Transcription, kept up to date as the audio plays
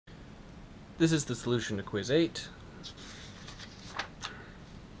This is the solution to quiz 8.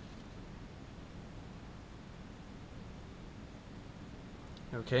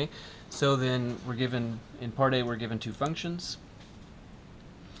 Okay, so then we're given, in part A, we're given two functions.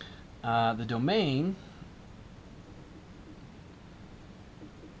 The domain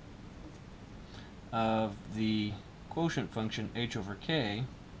of the quotient function h over k,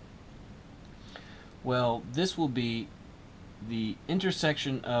 well, this will be the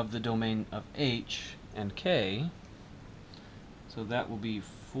intersection of the domain of h and k, so that will be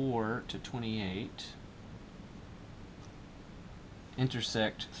 4 to 28,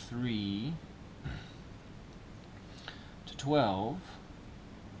 intersect 3 to 12,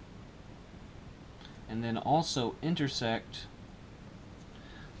 and then also intersect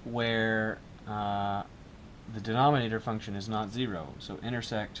where the denominator function is not 0. So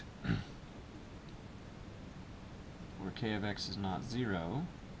intersect where k of x is not 0.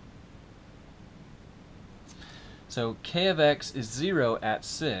 So k of x is 0 at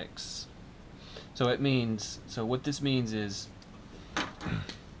 6. So it means, so what this means is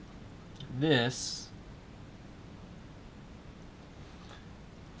this,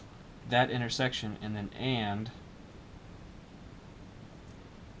 that intersection, and then and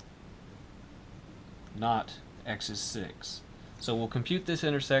not x is 6. So we'll compute this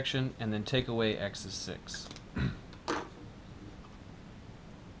intersection and then take away x is 6.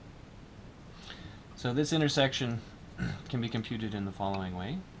 So this intersection can be computed in the following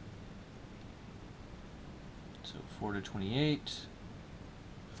way. So 4 to 28,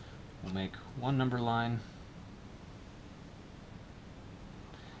 we'll make one number line,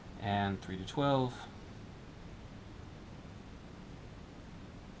 and 3 to 12,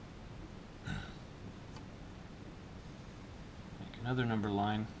 another number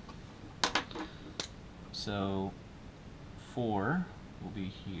line. So 4 will be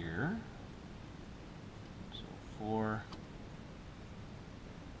here. So 4,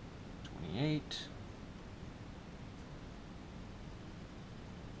 28.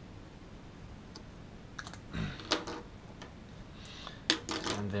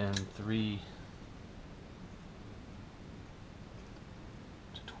 And then 3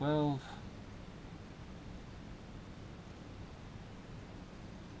 to 12.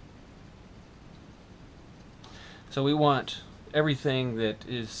 So we want everything that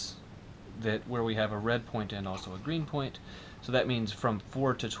is where we have a red point and also a green point. So that means from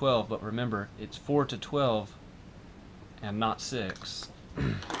 4 to 12, but remember it's 4 to 12 and not 6.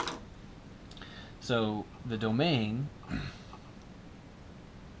 So the domain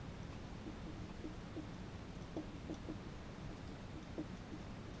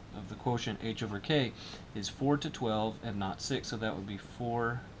of the quotient h over k is 4 to 12 and not 6. So that would be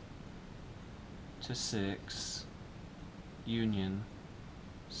 4 to 6 union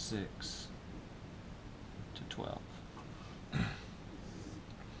 6 to 12.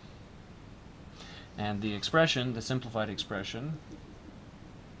 And the expression, the simplified expression,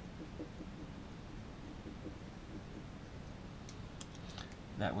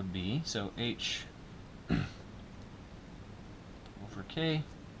 that would be, so h over k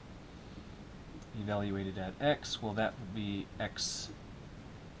evaluated at x, well that would be x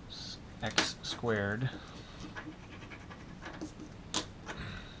squared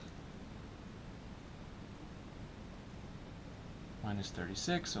minus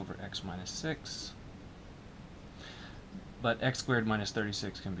 36 over x minus 6. But x squared minus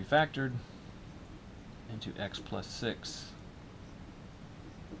 36 can be factored into x plus 6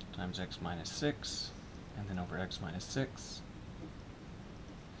 times x minus 6, and then over x minus 6.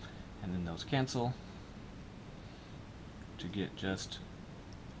 And then those cancel to get just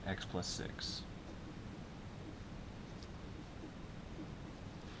x plus 6.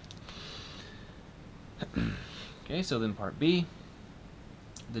 Okay, so then part B,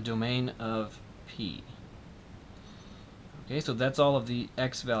 the domain of P. Okay, so that's all of the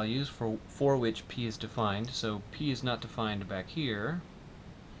x values for which P is defined. So P is not defined back here,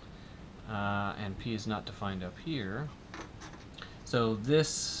 and P is not defined up here. So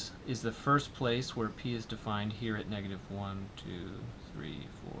this is the first place where P is defined here at negative 1, 2, 3,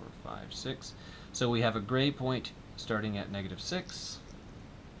 4, 5, 6. So we have a gray point starting at negative 6.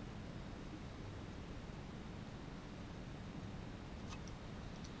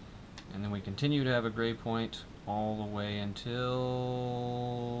 And then we continue to have a gray point all the way until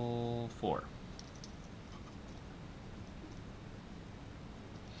 4.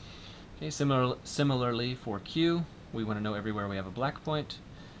 Okay, similarly for Q, we want to know everywhere we have a black point.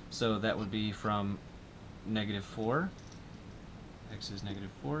 So that would be from negative 4. X is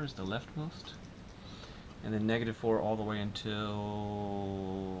negative 4 is the leftmost. And then negative 4 all the way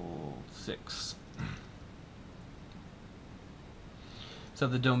until 6. So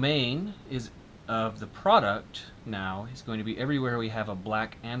the domain is of the product now is going to be everywhere we have a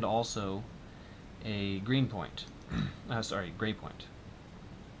black and also a green point. Sorry, gray point.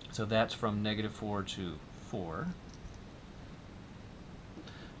 So that's from -4 to 4.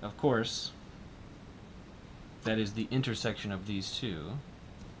 Of course, that is the intersection of these two.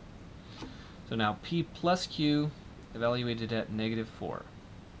 So now P plus Q evaluated at -4.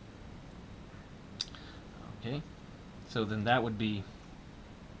 Okay, so then that would be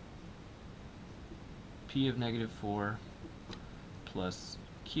P of -4 plus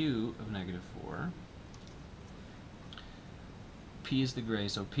Q of -4. P is the gray,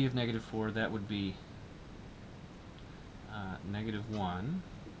 so P of -4, that would be -1.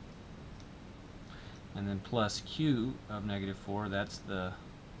 And then plus Q of -4, that's the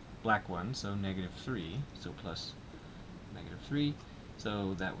black one, so -3. So plus -3,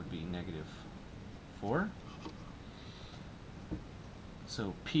 so that would be -4.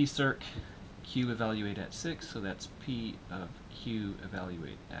 So P circ Q evaluate at 6, so that's P of Q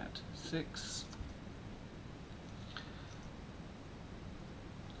evaluate at 6.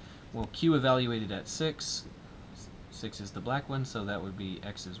 Well, Q evaluated at 6. 6 is the black one, so that would be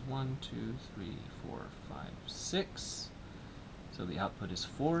X is 1, 2, 3, 4, 5, 6. So the output is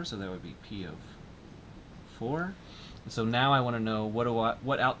 4, so that would be P of 4. And so now I want to know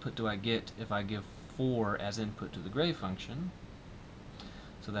what output do I get if I give 4 as input to the gray function.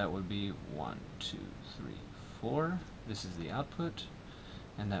 So that would be 1, 2, 3, 4. This is the output,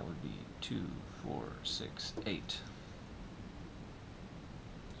 and that would be 2, 4, 6, 8.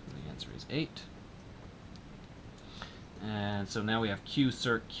 So the answer is 8. And so now we have Q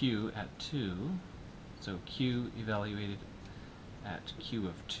circ Q at 2. So Q evaluated at Q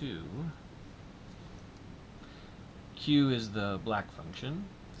of 2. Q is the black function.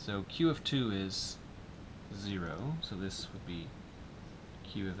 So Q of 2 is 0. So this would be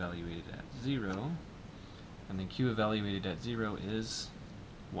Q evaluated at 0. And then Q evaluated at 0 is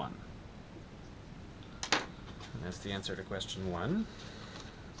 1. And that's the answer to question 1.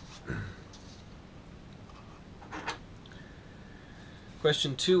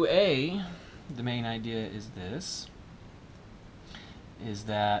 Question 2a, the main idea is this, is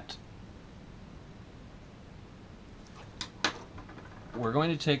that we're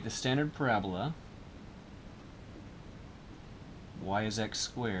going to take the standard parabola, y is x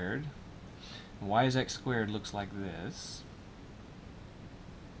squared, and y is x squared looks like this.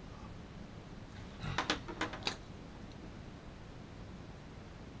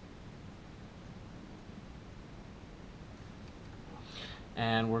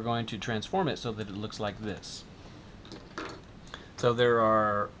 And we're going to transform it so that it looks like this. So there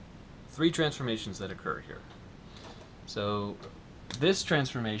are 3 transformations that occur here. So this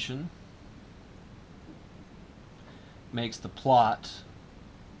transformation makes the plot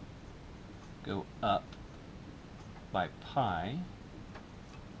go up by pi.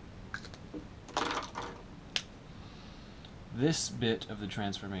 This bit of the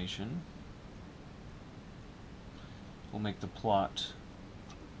transformation will make the plot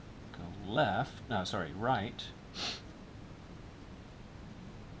go right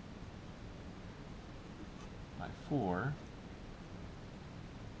by 4.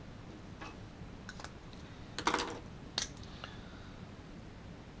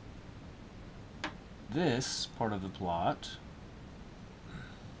 This part of the plot,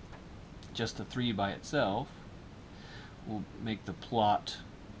 just the 3 by itself, will make the plot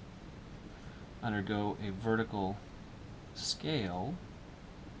undergo a vertical scale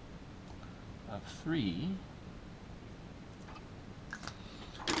of 3,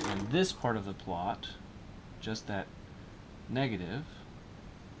 and this part of the plot, just that negative,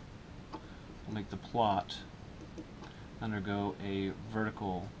 will make the plot undergo a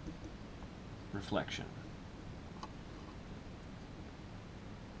vertical reflection.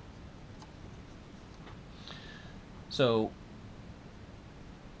 So,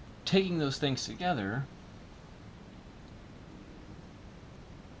 taking those things together,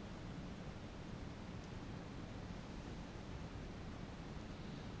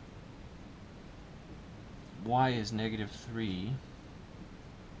 y is -3,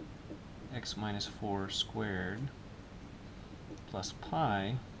 x minus 4 squared plus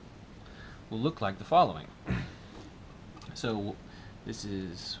pi will look like the following. So this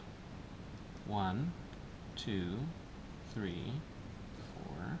is 1, 2, 3,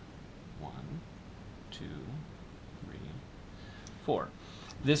 4, 1, 2, 3, 4.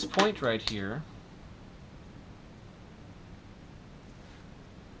 This point right here,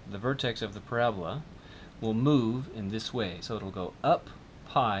 the vertex of the parabola, will move in this way. So it'll go up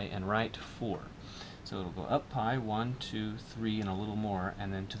pi and right 4. So it'll go up pi, 1, 2, 3, and a little more,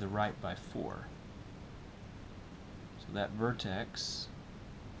 and then to the right by 4. So that vertex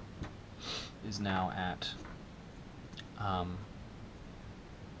is now at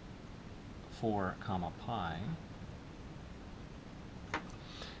 4 comma pi.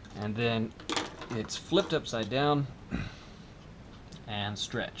 And then it's flipped upside down and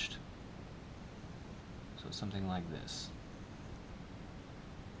stretched. So something like this.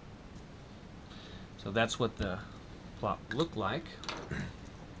 So that's what the plot looked like.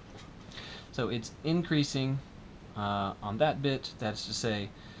 So it's increasing on that bit, that's to say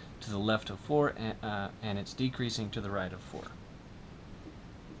to the left of 4, and it's decreasing to the right of 4.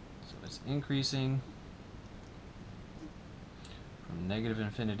 So it's increasing from negative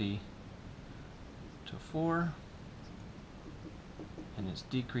infinity to 4, and it's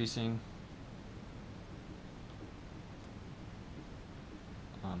decreasing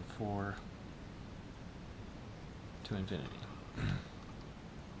on 4 to infinity.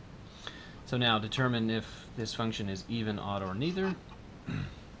 So now determine if this function is even, odd, or neither.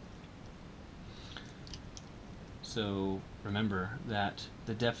 So remember that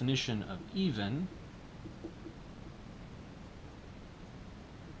the definition of even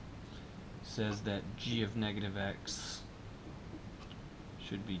says that g of negative x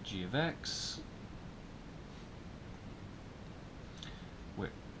should be g of x,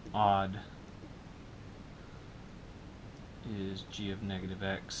 where odd is g of negative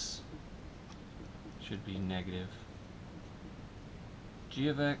x should be negative g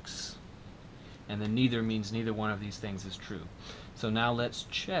of x, and then neither means neither one of these things is true. So now let's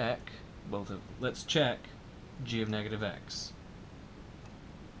check let's check g of negative x.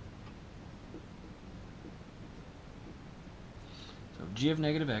 So g of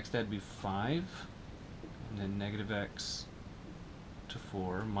negative x, that'd be 5, and then negative x to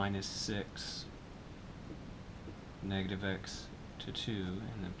 4 minus 6, negative x to 2,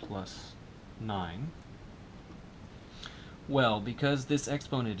 and then plus 9. Well, because this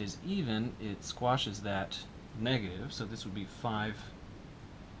exponent is even, it squashes that negative, so this would be 5x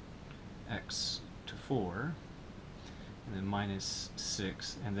to 4, and then minus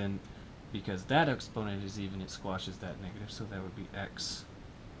 6, and then because that exponent is even, it squashes that negative, so that would be x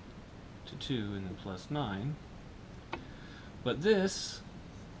to 2, and then plus 9. But this,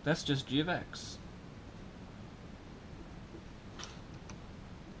 that's just g of x.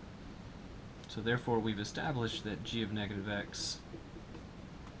 So therefore we've established that g of negative x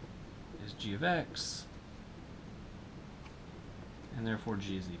is g of x, and therefore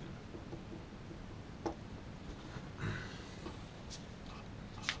g is even.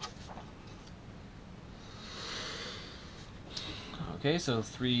 Okay, so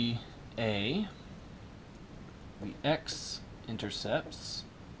 3a, the x-intercepts,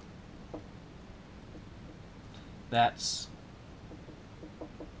 that's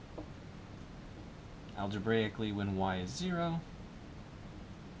algebraically when y is 0.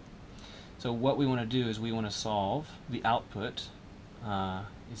 So what we want to do is we want to solve the output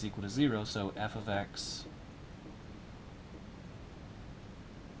is equal to 0, so f of x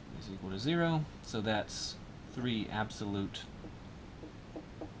is equal to 0, so that's 3 absolute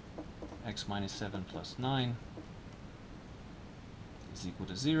x minus 7 plus 9 is equal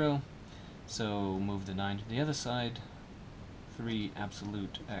to 0. So move the 9 to the other side. 3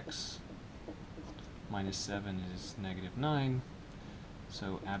 absolute x minus 7 is negative 9.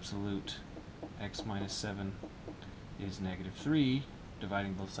 So absolute x minus 7 is negative 3,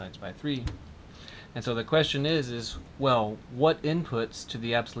 dividing both sides by 3. And so the question is, well, what inputs to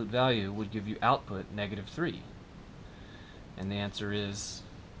the absolute value would give you output negative 3? And the answer is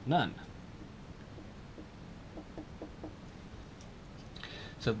none.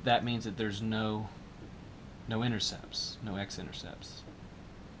 So that means that there's no intercepts, no x-intercepts.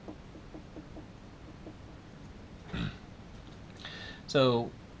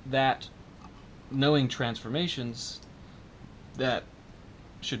 So that, knowing transformations, that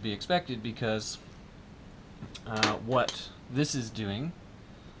should be expected, because what this is doing,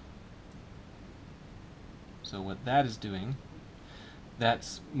 so what that is doing,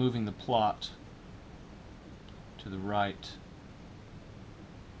 that's moving the plot to the right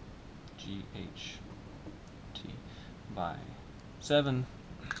GHT by 7.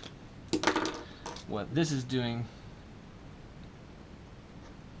 What this is doing,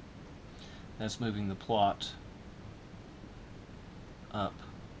 that's moving the plot up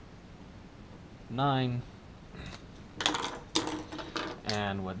 9.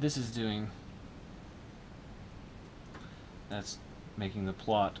 And what this is doing, that's making the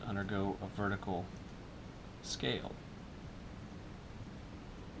plot undergo a vertical scale.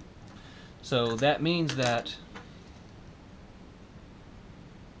 So that means that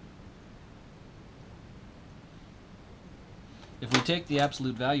if we take the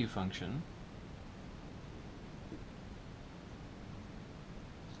absolute value function,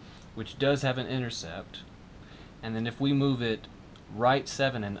 which does have an intercept, and then if we move it right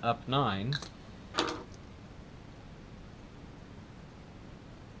 7 and up 9,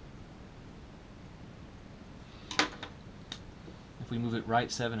 if we move it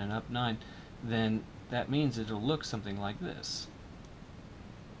right 7 and up 9, then that means it'll look something like this,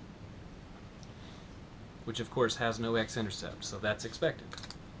 which of course has no x-intercept, so that's expected.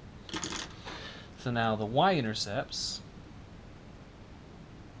 So now the y-intercepts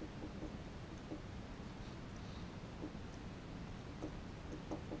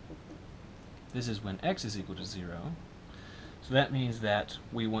this is when x is equal to 0. So that means that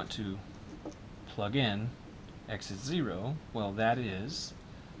we want to plug in x is 0. Well, that is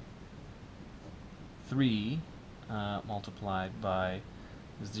 3 multiplied by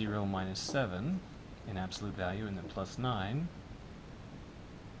 0 minus 7 in absolute value, and then plus 9.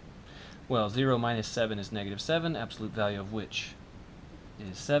 Well, 0 minus 7 is negative 7, absolute value of which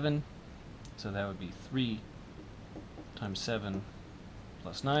is 7. So that would be 3 times 7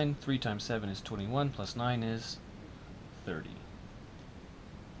 plus 9. 3 times 7 is 21, plus 9 is 30.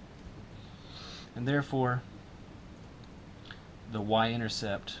 And therefore, the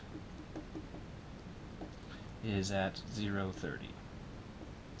y-intercept is at 0, 30.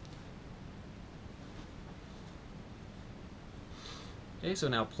 Okay, so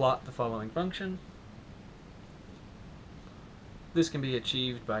now plot the following function. This can be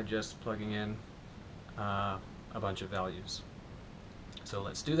achieved by just plugging in a bunch of values. So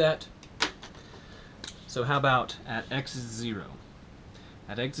let's do that. So how about at x is 0?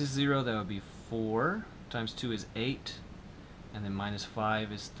 At x is 0, that would be 4 times 2 is 8, and then minus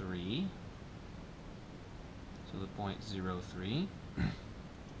 5 is 3. So the point 0, 3.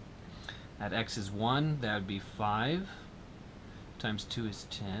 At x is 1, that would be 5 times 2 is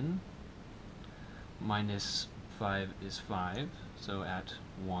 10, minus 5 is 5. So at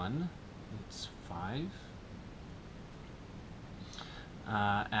 1, it's 5.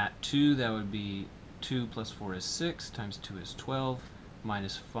 At 2, that would be 2 plus 4 is 6, times 2 is 12,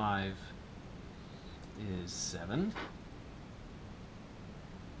 minus 5 is 7.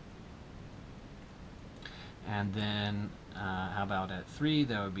 And then, how about at 3?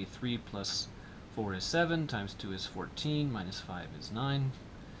 That would be 3 plus 4 is 7, times 2 is 14, minus 5 is 9.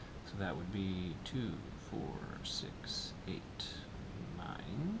 So that would be 2, 4, 6, 8,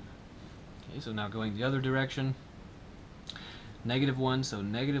 9. Okay, so now going the other direction. Negative 1, so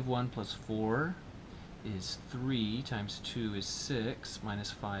negative 1 plus 4 is 3, times 2 is 6,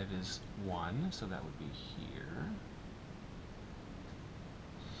 minus 5 is 1, so that would be here.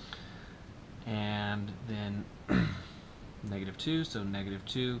 And then negative 2, so negative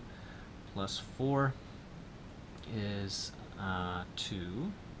 2 plus 4 is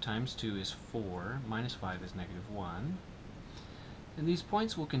 2, times 2 is 4, minus 5 is negative 1. And these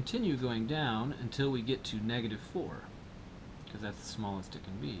points will continue going down until we get to negative 4, because that's the smallest it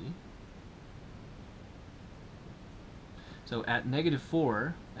can be. So at negative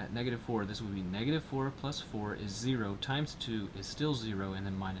 4, this would be negative 4 plus 4 is 0, times 2 is still 0, and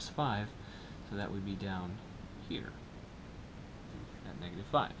then minus 5, so that would be down here at negative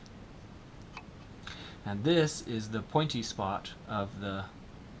 5. And this is the pointy spot of the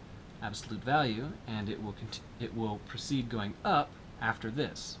absolute value, and it will proceed going up after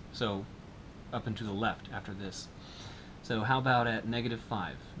this, so up and to the left after this. So how about at negative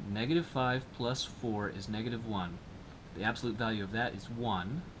 5? Negative 5 plus 4 is negative 1. The absolute value of that is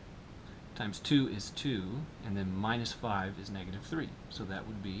 1, times 2 is 2, and then minus 5 is negative 3. So that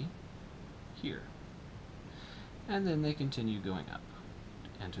would be here. And then they continue going up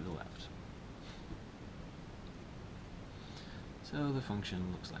and to the left. So the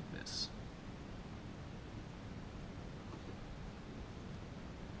function looks like this.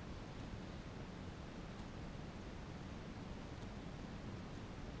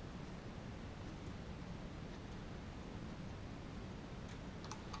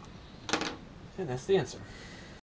 And that's the answer.